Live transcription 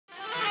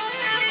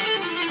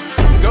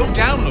Go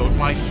download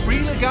my free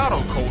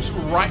legato course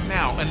right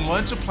now and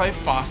learn to play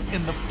fast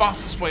in the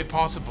fastest way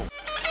possible.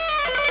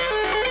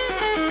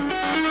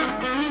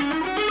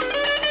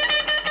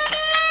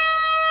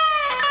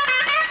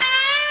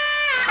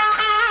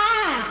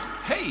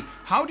 Hey,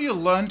 how do you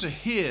learn to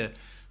hear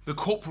the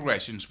chord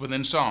progressions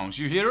within songs?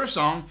 You hear a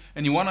song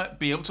and you want to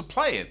be able to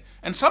play it.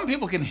 And some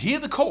people can hear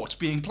the chords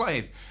being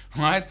played,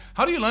 right?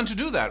 How do you learn to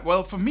do that?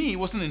 Well, for me, it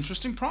was an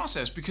interesting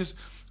process because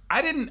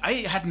I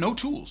had no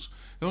tools.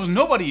 There was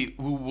nobody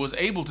who was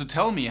able to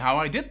tell me how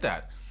I did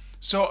that.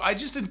 So I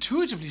just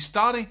intuitively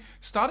started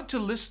to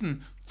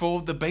listen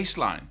for the bass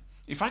line.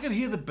 If I could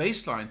hear the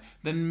bass line,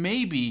 then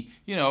maybe,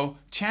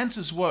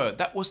 chances were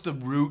that was the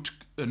root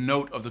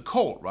note of the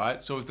chord,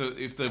 right? So if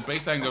the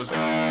bass line goes,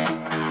 and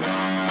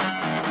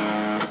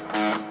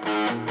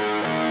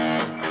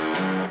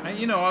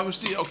I would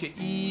see, okay,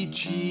 E,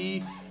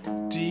 G,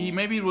 D,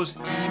 maybe it was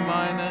E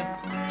minor,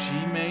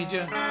 G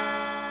major,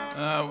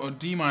 or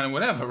D minor,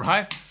 whatever,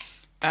 right?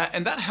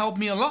 And that helped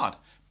me a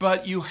lot.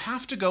 But you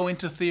have to go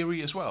into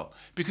theory as well,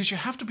 because you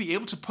have to be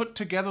able to put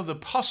together the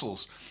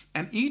puzzles.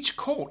 And each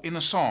chord in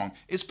a song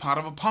is part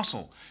of a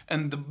puzzle.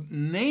 And the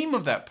name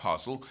of that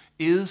puzzle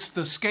is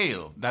the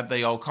scale that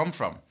they all come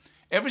from.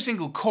 Every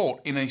single chord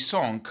in a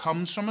song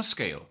comes from a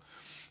scale.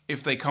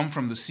 If they come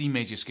from the C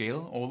major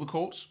scale, all the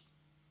chords,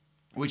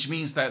 which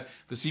means that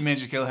the C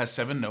major scale has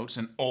 7 notes,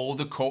 and all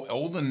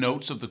the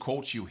notes of the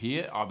chords you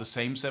hear are the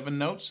same 7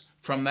 notes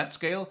from that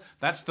scale.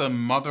 That's the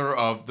mother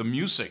of the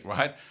music,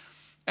 right?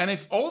 And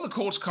if all the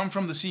chords come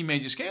from the C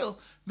major scale,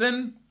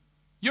 then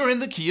you're in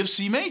the key of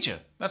C major.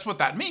 That's what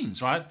that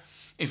means, right?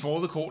 If all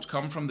the chords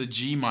come from the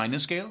G minor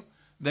scale,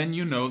 then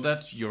you know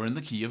that you're in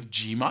the key of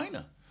G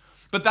minor.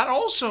 But that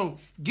also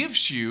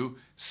gives you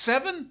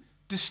 7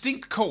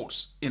 distinct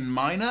chords in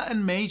minor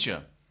and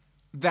major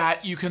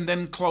that you can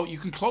then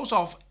close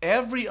off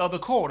every other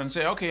chord and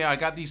say, okay, I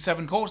got these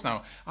 7 chords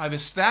now. I've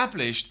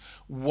established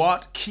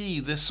what key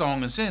this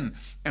song is in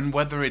and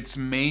whether it's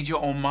major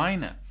or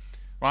minor,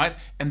 right?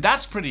 And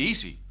that's pretty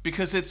easy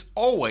because it's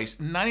always,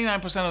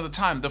 99% of the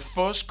time, the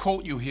first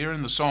chord you hear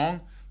in the song,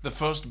 the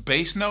first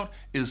bass note,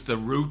 is the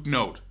root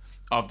note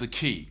of the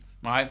key,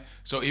 right?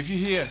 So if you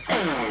hear,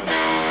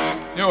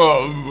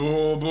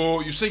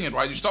 you sing it,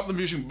 right? You stop the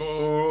music.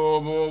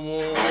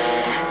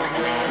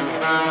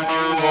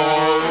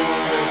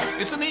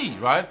 It's an E,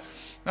 right?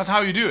 That's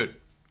how you do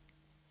it.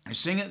 You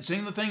sing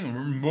the thing.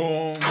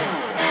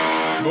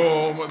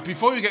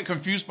 Before you get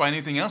confused by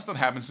anything else that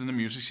happens in the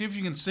music, see if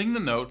you can sing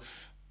the note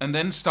and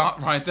then start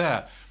right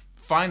there.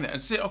 Find that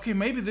and say, okay,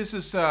 maybe this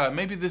is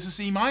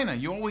E minor.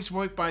 You always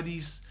work by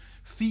these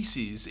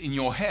theses in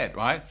your head,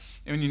 right?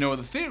 And you know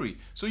the theory.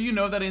 So you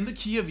know that in the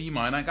key of E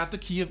minor, I got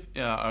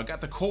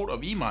the chord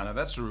of E minor.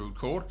 That's the root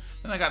chord.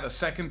 Then I got the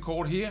second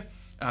chord here.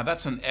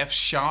 That's an F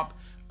sharp.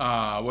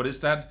 What is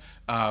that?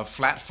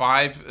 Flat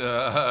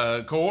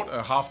 5 chord,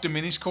 a half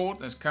diminished chord.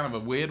 That's kind of a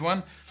weird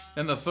one.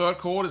 Then the third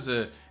chord is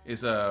a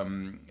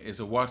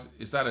what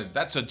is that?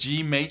 That's a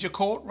G major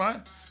chord,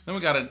 right? Then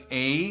we got an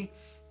A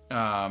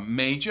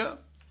major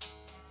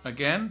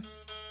again.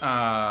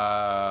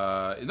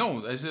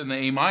 No, it's an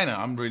A minor.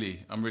 I'm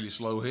really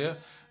slow here.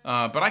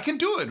 But I can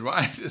do it,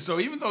 right? So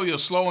even though you're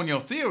slow on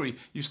your theory,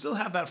 you still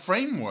have that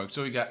framework.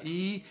 So you got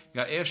E, you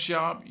got F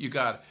sharp, you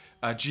got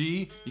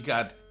G, you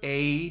got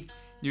A,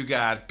 you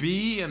got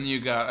B,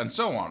 and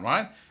so on,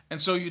 right?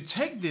 And so you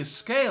take this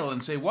scale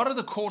and say, what are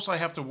the chords I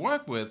have to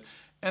work with?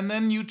 And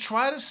then you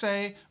try to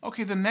say,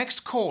 okay, the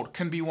next chord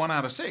can be 1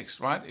 out of 6,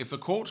 right? If the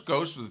chord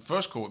goes to the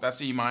first chord,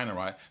 that's E minor,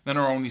 right? Then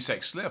there are only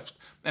 6 left.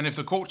 And if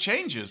the chord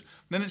changes,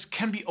 then it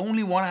can be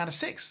only 1 out of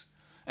 6.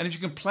 And if you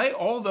can play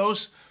all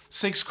those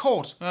 6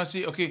 chords,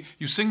 see, okay,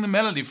 you sing the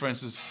melody, for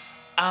instance.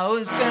 I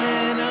was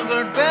standing a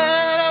good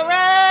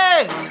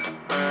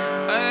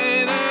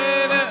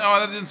Oh,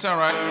 that didn't sound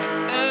right.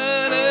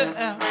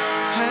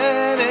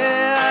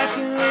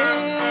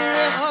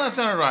 Oh, that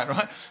sounded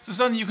right? So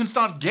suddenly you can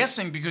start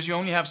guessing because you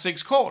only have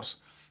 6 chords,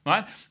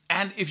 right?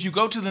 And if you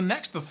go to the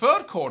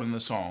third chord in the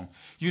song,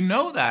 you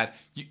know that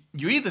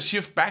you either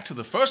shift back to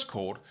the first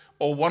chord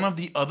or one of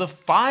the other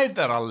 5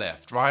 that are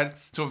left, right?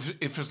 So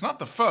if it's not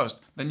the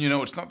first, then you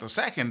know it's not the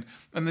second,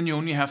 and then you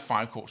only have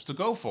 5 chords to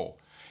go for.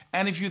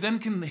 And if you then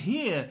can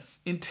hear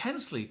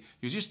intensely,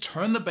 you just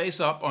turn the bass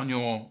up on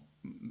your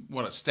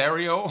a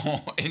stereo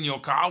or in your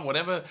car,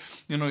 whatever,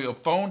 your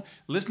phone,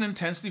 listen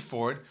intensely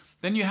for it.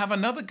 Then you have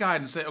another guide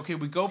and say, okay,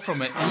 we go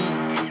from an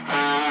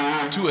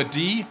E to a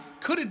D.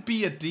 Could it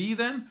be a D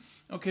then?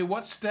 Okay,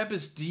 what step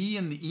is D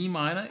in the E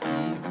minor?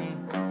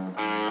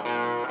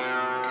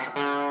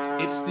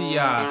 It's the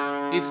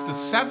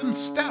 7th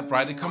step,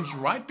 right? It comes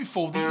right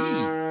before the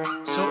E.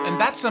 So,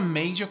 and that's a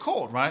major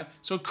chord, right?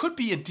 So it could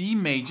be a D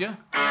major.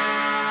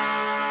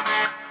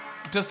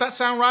 Does that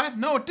sound right?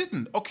 No, it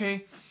didn't.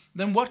 Okay.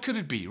 Then what could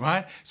it be,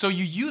 right? So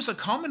you use a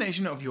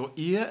combination of your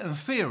ear and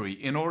theory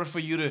in order for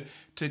you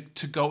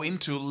to go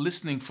into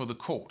listening for the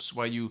chords,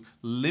 where you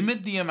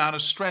limit the amount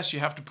of stress you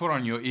have to put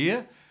on your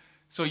ear,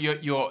 so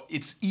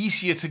it's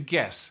easier to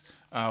guess.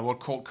 what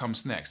chord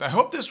comes next. I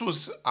hope this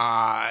was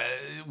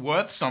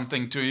worth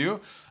something to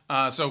you.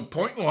 So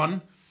point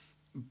one,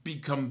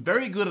 become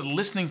very good at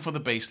listening for the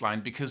bass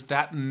line, because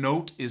that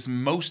note is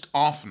most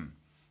often,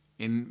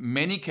 in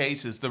many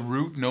cases, the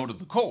root note of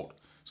the chord.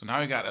 So now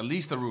you got at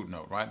least the root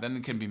note, right? Then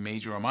it can be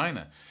major or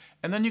minor.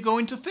 And then you go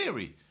into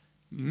theory,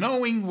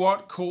 knowing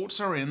what chords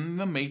are in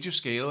the major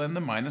scale and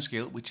the minor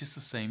scale, which is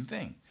the same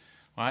thing,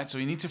 right? So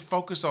you need to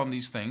focus on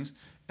these things,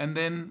 and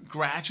then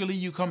gradually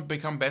you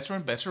become better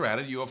and better at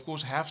it. You, of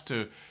course, have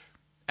to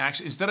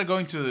actually, instead of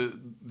going to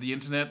the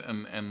internet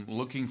and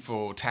looking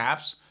for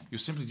tabs, you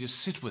simply just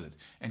sit with it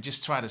and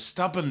just try to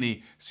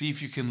stubbornly see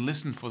if you can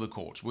listen for the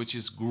chords, which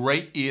is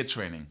great ear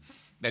training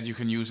that you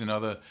can use in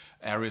other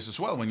areas as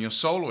well. When you're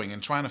soloing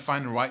and trying to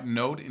find the right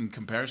note in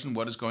comparison to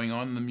what is going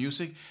on in the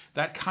music,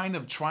 that kind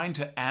of trying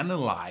to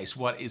analyze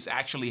what is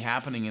actually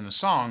happening in a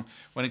song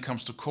when it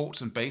comes to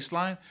chords and bass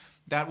line,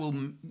 that will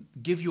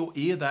give your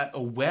ear that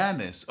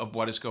awareness of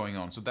what is going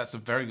on. So that's a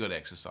very good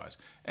exercise.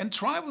 And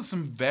try with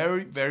some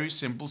very, very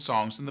simple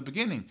songs in the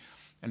beginning.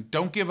 And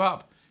don't give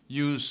up.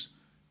 Use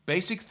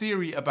basic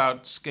theory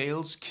about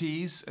scales,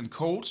 keys, and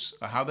chords,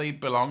 how they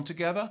belong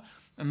together,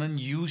 and then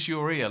use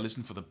your ear.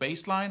 Listen for the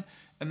bass line,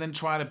 and then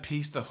try to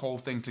piece the whole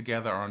thing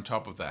together on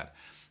top of that.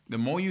 The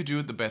more you do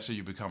it, the better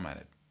you become at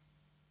it.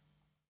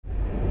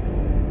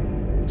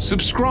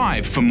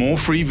 Subscribe for more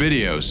free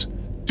videos.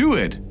 Do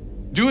it.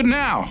 Do it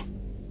now.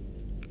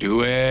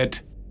 Do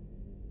it.